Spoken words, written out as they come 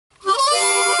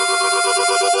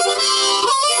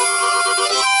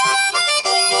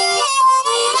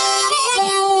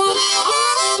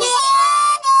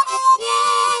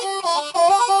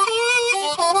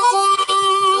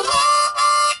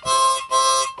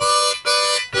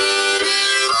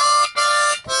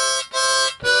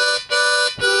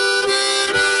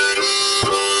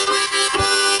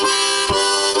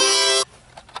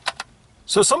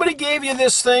So somebody gave you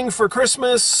this thing for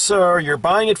Christmas, or you're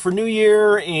buying it for New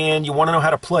Year, and you want to know how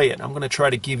to play it. I'm going to try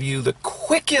to give you the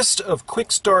quickest of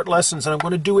quick start lessons, and I'm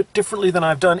going to do it differently than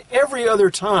I've done every other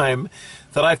time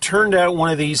that I've turned out one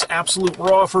of these absolute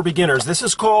raw for beginners. This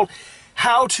is called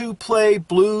How to Play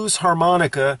Blues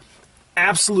Harmonica,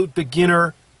 Absolute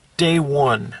Beginner Day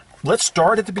 1. Let's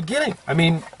start at the beginning. I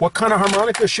mean, what kind of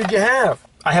harmonica should you have?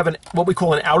 I have what we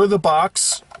call an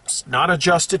out-of-the-box. It's not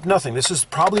adjusted, nothing. This is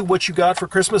probably what you got for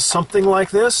Christmas, something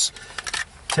like this.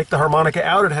 Take the harmonica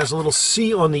out. It has a little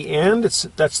C on the end.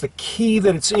 That's the key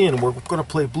that it's in. We're going to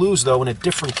play blues, though, in a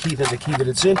different key than the key that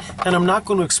it's in, and I'm not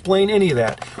going to explain any of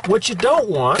that. What you don't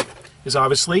want is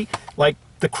obviously, like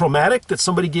the chromatic that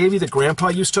somebody gave you that Grandpa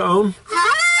used to own.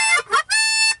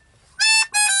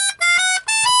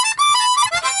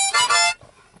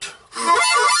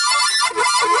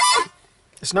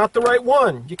 It's not the right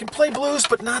one. You can play blues,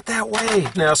 but not that way.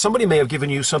 Now, somebody may have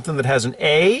given you something that has an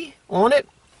A on it.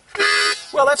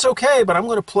 Well, that's okay, but I'm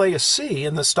going to play a C,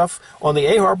 and the stuff on the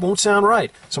A harp won't sound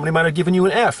right. Somebody might have given you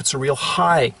an F. It's a real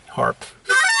high harp.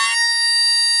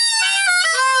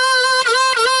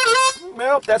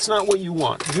 Well, that's not what you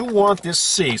want. You want this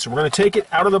C, so we're going to take it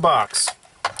out of the box.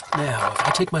 Now, if I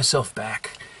take myself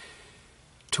back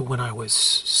to when I was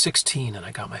 16 and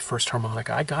I got my first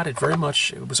harmonica. I got it very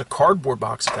much, it was a cardboard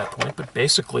box at that point, but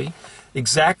basically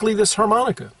exactly this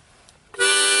harmonica.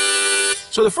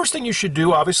 So the first thing you should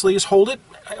do, obviously, is hold it.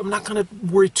 I'm not going to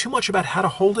worry too much about how to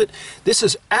hold it. This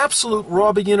is absolute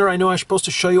raw beginner. I know I'm supposed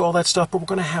to show you all that stuff, but we're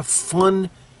going to have fun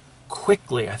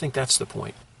quickly. I think that's the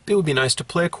point. It would be nice to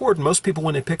play a chord. Most people,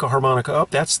 when they pick a harmonica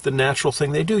up, that's the natural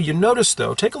thing they do. You notice,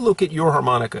 though, take a look at your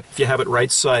harmonica. If you have it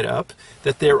right side up,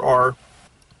 that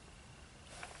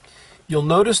you'll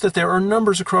notice that there are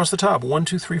numbers across the top. 1,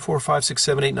 2, 3, 4, 5, 6,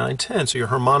 7, 8, 9, 10. So your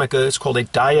harmonica is called a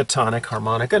diatonic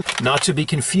harmonica. Not to be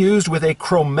confused with a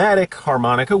chromatic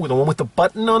harmonica, with the one with the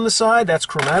button on the side. That's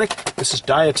chromatic. This is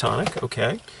diatonic,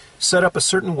 okay? Set up a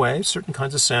certain way, certain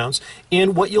kinds of sounds.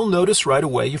 And what you'll notice right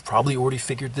away, you've probably already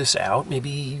figured this out,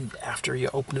 maybe after you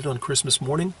open it on Christmas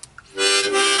morning.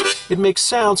 It makes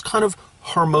sounds kind of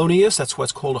harmonious. That's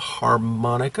what's called a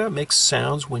harmonica. It makes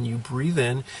sounds when you breathe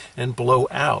in and blow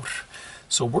out.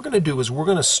 So what we're going to do is we're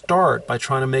going to start by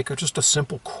trying to make just a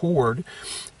simple chord,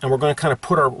 and we're going to kind of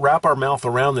wrap our mouth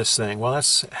around this thing. Well,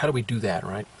 how do we do that,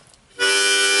 right?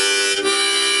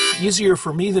 Easier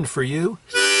for me than for you.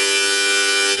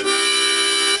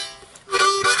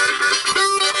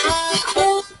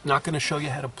 Not going to show you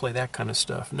how to play that kind of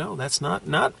stuff. No, that's not.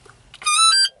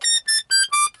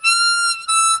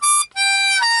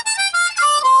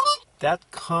 That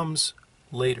comes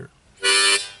later.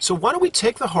 So why don't we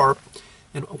take the harp,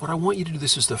 and what I want you to do,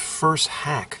 this is the first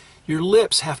hack. Your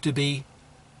lips have to be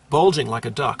bulging like a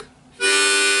duck.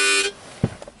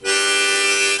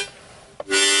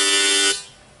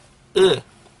 Ugh.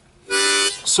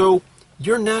 So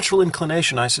your natural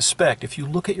inclination, I suspect, if you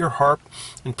look at your harp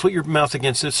and put your mouth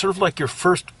against it, it's sort of like your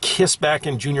first kiss back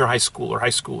in junior high school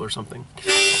or something.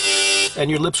 And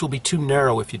your lips will be too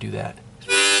narrow if you do that.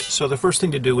 So the first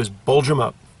thing to do is bulge them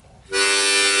up.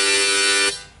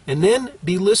 And then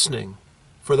be listening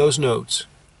for those notes.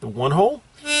 The one hole.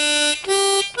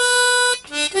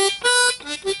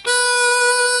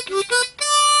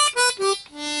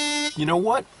 You know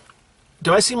what?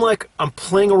 Do I seem like I'm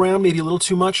playing around maybe a little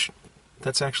too much?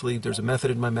 That's actually, there's a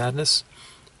method in my madness.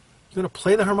 You're going to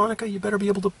play the harmonica, you better be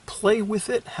able to play with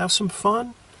it, have some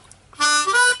fun.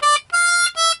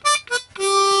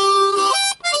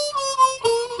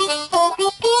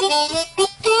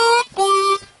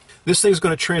 This thing's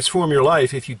going to transform your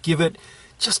life if you give it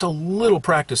just a little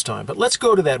practice time. But let's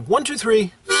go to that 1, 2,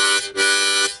 3.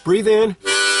 Breathe in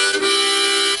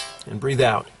and breathe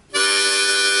out.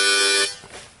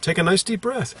 Take a nice deep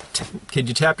breath. Can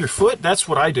you tap your foot? That's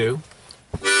what I do.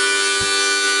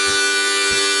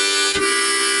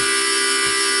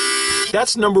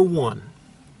 That's number 1.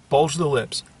 Bulge the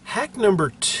lips. Hack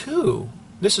number 2,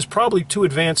 this is probably too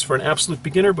advanced for an absolute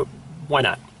beginner, but why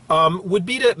not? Would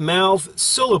be to mouth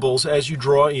syllables as you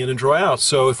draw in and draw out.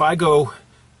 So if I go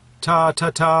ta ta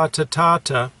ta ta ta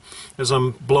ta as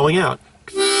I'm blowing out,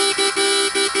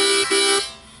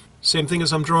 same thing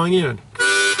as I'm drawing in.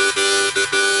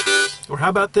 Or how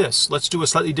about this? Let's do a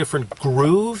slightly different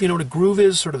groove. You know what a groove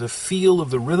is? Sort of the feel of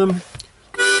the rhythm.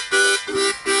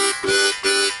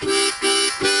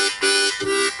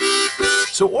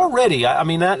 So already, I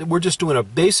mean, we're just doing a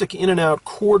basic in and out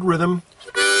chord rhythm.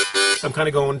 I'm kind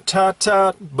of going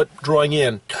ta-ta, but drawing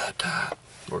in ta-ta,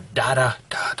 or da-da,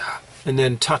 da-da, and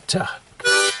then ta-ta.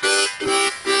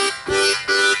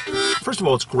 First of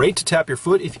all, it's great to tap your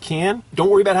foot if you can. Don't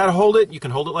worry about how to hold it. You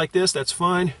can hold it like this, that's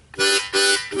fine.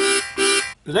 The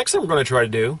next thing we're going to try to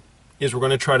do is we're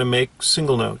going to try to make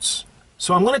single notes.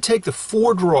 So I'm going to take the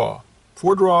 4-draw,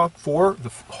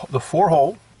 the 4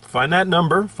 hole, find that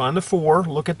number, find the 4,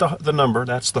 look at the number,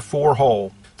 that's the 4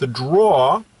 hole. The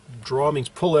draw means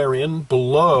pull air in,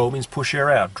 blow means push air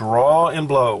out. Draw and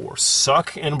blow, or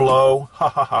suck and blow, ha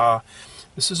ha ha.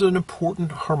 This is an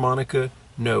important harmonica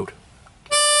note.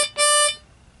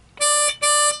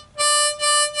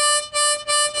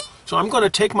 So I'm going to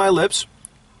take my lips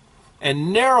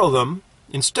and narrow them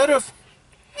instead of...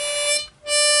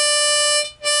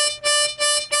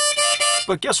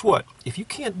 But guess what? If you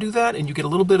can't do that and you get a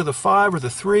little bit of the 5 or the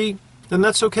 3, then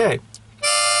that's okay.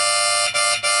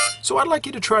 So I'd like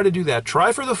you to try to do that.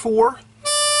 Try for the 4,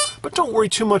 but don't worry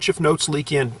too much if notes leak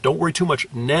in. Don't worry too much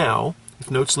now if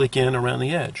notes leak in around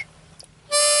the edge.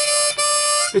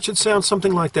 It should sound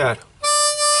something like that.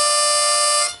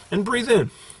 And breathe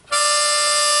in.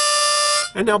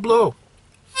 And now blow.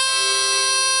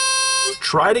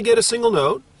 Try to get a single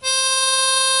note.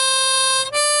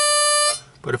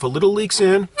 But if a little leaks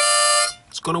in,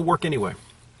 it's going to work anyway.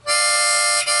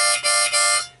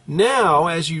 Now,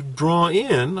 as you draw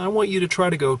in, I want you to try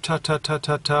to go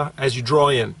ta-ta-ta-ta-ta as you draw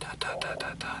in.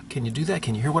 Ta-ta-ta-ta-ta. Can you do that?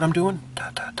 Can you hear what I'm doing?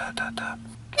 Ta-ta-ta-ta-ta.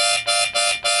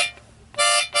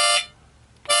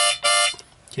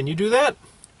 Can you do that?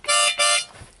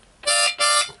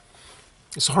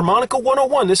 It's Harmonica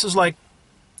 101. This is like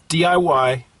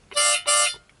DIY.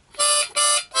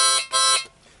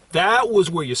 That was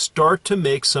where you start to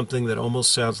make something that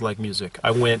almost sounds like music.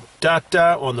 I went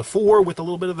da-da on the 4 with a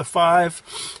little bit of the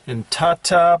 5, and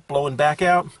ta-ta blowing back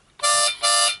out.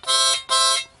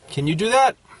 Can you do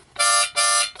that?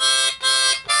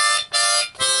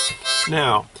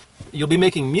 Now, you'll be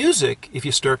making music if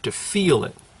you start to feel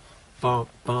it. Bum,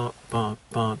 bum, bum,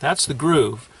 bum. That's the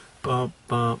groove. Bum,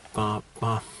 bum, bum,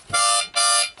 bum.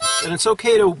 And it's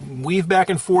okay to weave back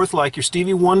and forth like your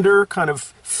Stevie Wonder, kind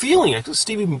of feeling it.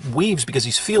 Stevie weaves because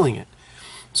he's feeling it.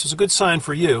 So it's a good sign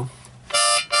for you.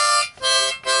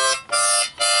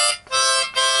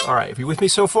 All right, if you're with me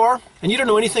so far, and you don't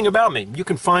know anything about me, you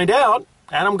can find out.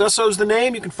 Adam Gussow's the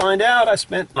name. You can find out. I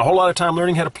spent a whole lot of time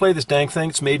learning how to play this dang thing.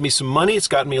 It's made me some money. It's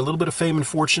gotten me a little bit of fame and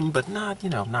fortune, but not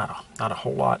a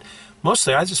whole lot.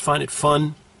 Mostly, I just find it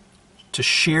fun to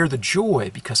share the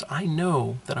joy because I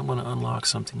know that I'm going to unlock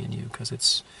something in you because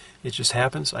it just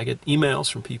happens. I get emails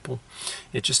from people.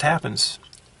 It just happens.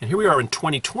 And here we are in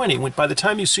 2020. When by the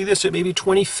time you see this, it may be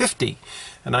 2050,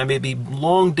 and I may be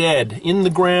long dead, in the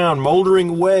ground, moldering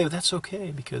away. But that's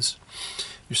okay because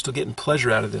you're still getting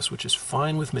pleasure out of this, which is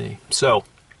fine with me. So,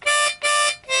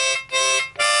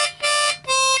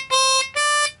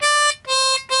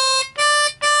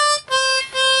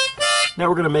 now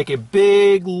we're going to make a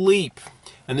big leap.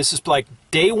 And this is like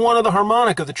day 1 of the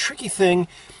harmonica. The tricky thing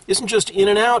isn't just in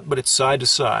and out, but it's side to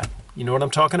side. You know what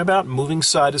I'm talking about? Moving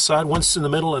side to side. Once in the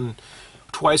middle and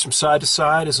twice from side to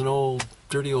side is an old,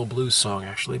 dirty old blues song,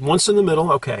 actually. Once in the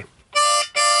middle, okay.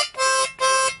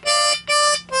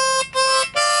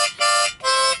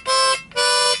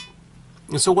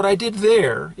 And so what I did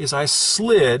there is I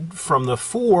slid from the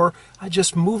 4, I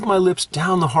just moved my lips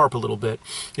down the harp a little bit.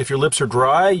 If your lips are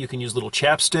dry, you can use a little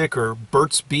chapstick or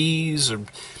Burt's Bees, or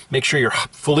make sure you're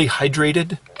fully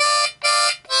hydrated.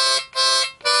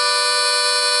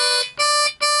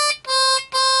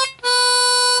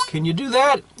 Can you do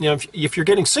that? You know, if you're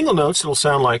getting single notes, it'll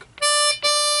sound like...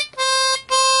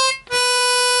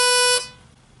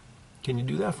 Can you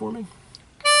do that for me?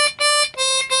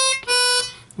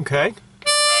 Okay.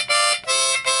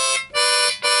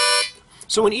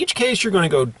 So in each case, you're going to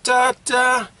go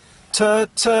da-da,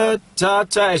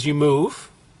 ta-ta-da-da as you move.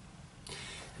 And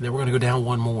then we're going to go down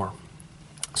one more.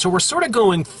 So we're sort of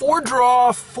going 4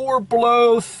 draw, 4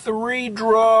 blow, 3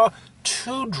 draw,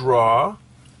 2 draw.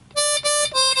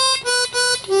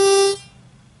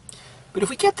 But if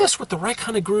we get this with the right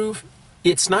kind of groove,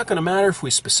 it's not going to matter if we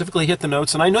specifically hit the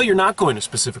notes. And I know you're not going to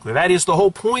specifically. That is the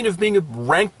whole point of being a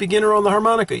ranked beginner on the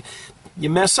harmonica. You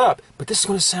mess up, but this is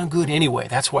going to sound good anyway.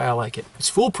 That's why I like it. It's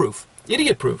foolproof,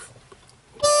 idiot-proof.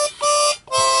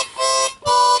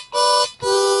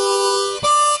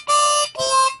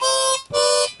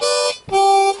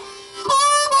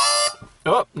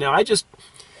 Oh, now I just...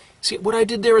 See, what I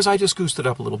did there is I just goosed it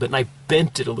up a little bit, and I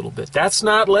bent it a little bit. That's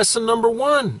not lesson number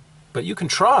 1, but you can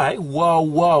try. Wah,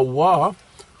 wah, wah.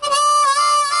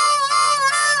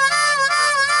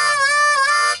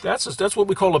 That's what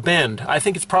we call a bend. I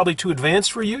think it's probably too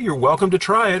advanced for you. You're welcome to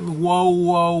try it. Whoa,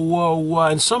 whoa, whoa, whoa.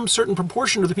 And some certain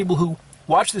proportion of the people who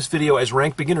watch this video as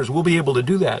ranked beginners will be able to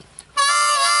do that.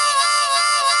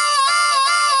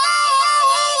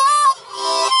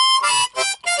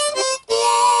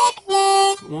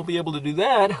 able to do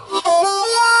that.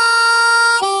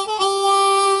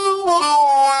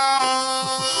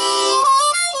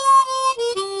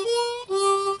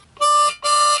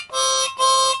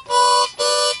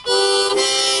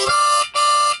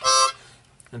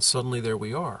 And suddenly there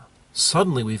we are.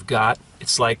 Suddenly we've got,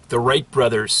 it's like the Wright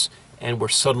brothers, and we're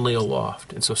suddenly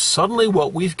aloft. And so suddenly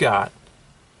what we've got,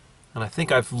 and I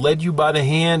think I've led you by the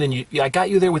hand, and I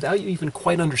got you there without you even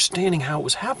quite understanding how it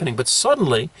was happening, but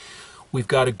suddenly we've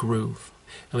got a groove,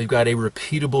 and we've got a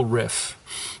repeatable riff.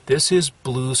 This is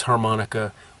Blues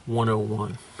Harmonica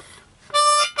 101.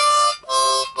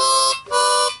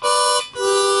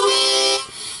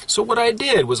 So what I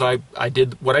did was I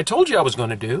did what I told you I was going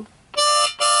to do.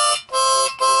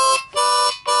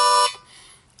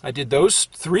 I did those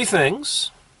three things: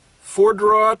 4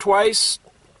 draw twice,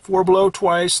 4 blow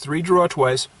twice, 3 draw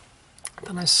twice.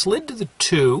 Then I slid to the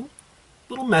 2,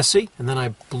 a little messy, and then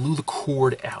I blew the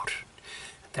chord out.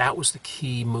 That was the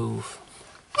key move.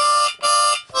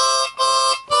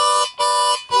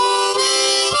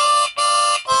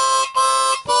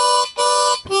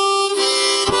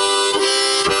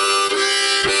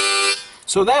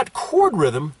 So that chord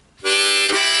rhythm,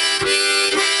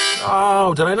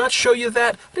 oh, did I not show you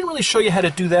that? I didn't really show you how to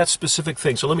do that specific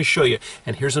thing, so let me show you.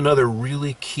 And here's another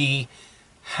really key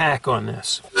hack on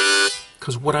this.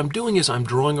 Because what I'm doing is I'm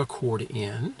drawing a chord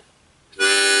in,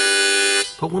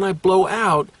 but when I blow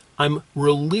out, I'm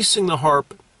releasing the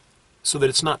harp so that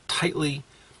it's not tightly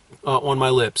on my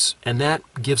lips, and that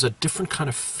gives a different kind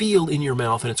of feel in your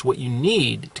mouth, and it's what you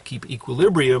need to keep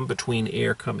equilibrium between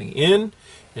air coming in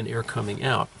and air coming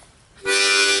out.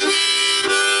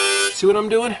 See what I'm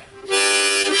doing?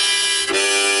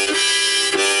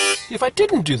 If I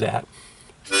didn't do that,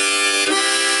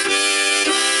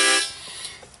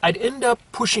 I'd end up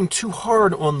pushing too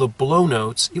hard on the blow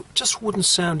notes. It just wouldn't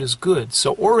sound as good.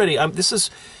 So already, this is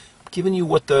giving you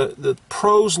what the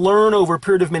pros learn over a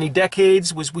period of many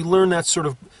decades. Was we learn that sort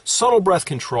of subtle breath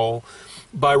control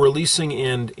by releasing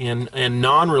and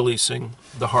non-releasing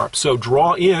the harp. So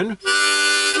draw in.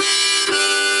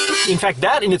 In fact,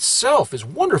 that in itself is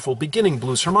wonderful beginning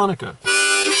blues harmonica.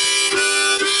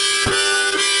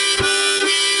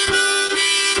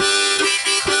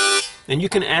 And you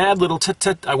can add little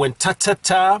ta-ta. I went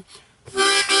ta-ta-ta.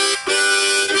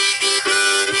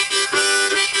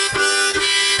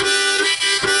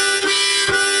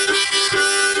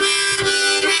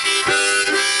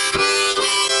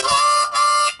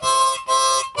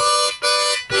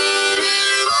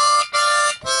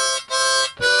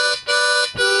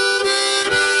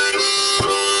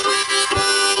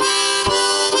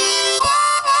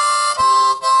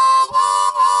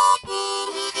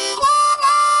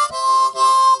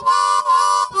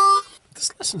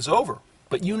 Over,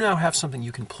 but you now have something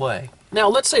you can play. Now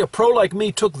let's say a pro like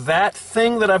me took that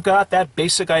thing that I've got, that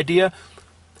basic idea.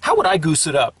 How would I goose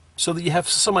it up so that you have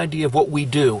some idea of what we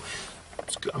do?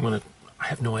 I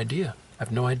have no idea. I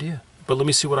have no idea. But let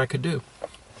me see what I could do.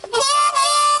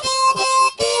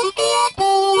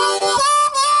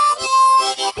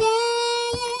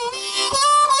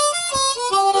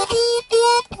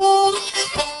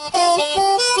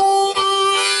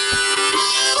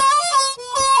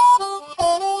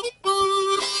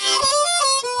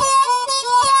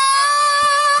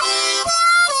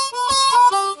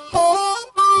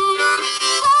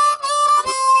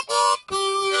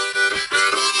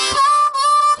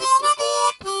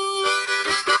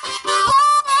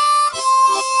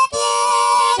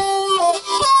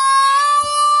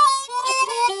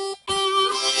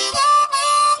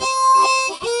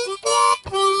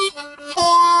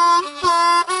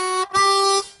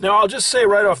 Now I'll just say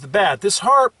right off the bat, this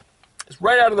harp is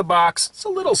right out of the box. It's a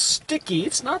little sticky.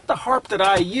 It's not the harp that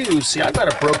I use. See, I've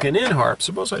got a broken-in harp.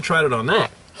 Suppose I tried it on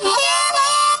that.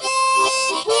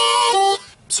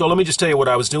 So let me just tell you what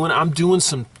I was doing. I'm doing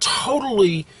some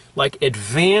totally like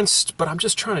advanced, but I'm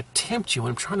just trying to tempt you.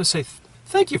 I'm trying to say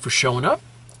thank you for showing up.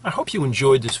 I hope you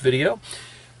enjoyed this video.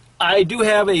 I do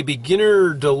have a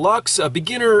beginner deluxe, I've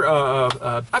got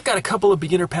a couple of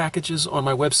beginner packages on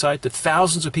my website that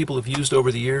thousands of people have used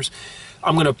over the years.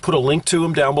 I'm going to put a link to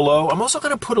them down below. I'm also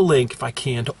going to put a link, if I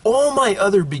can, to all my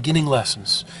other beginning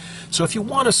lessons. So if you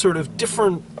want a sort of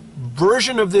different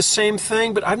version of this same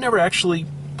thing, but I've never actually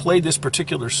played this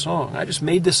particular song. I just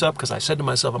made this up because I said to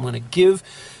myself, I'm going to give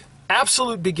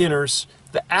absolute beginners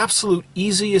the absolute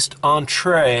easiest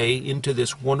entree into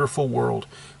this wonderful world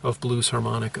of blues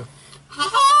harmonica.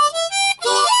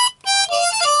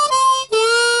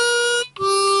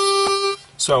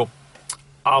 So,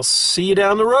 I'll see you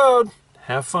down the road.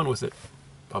 Have fun with it.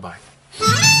 Bye-bye.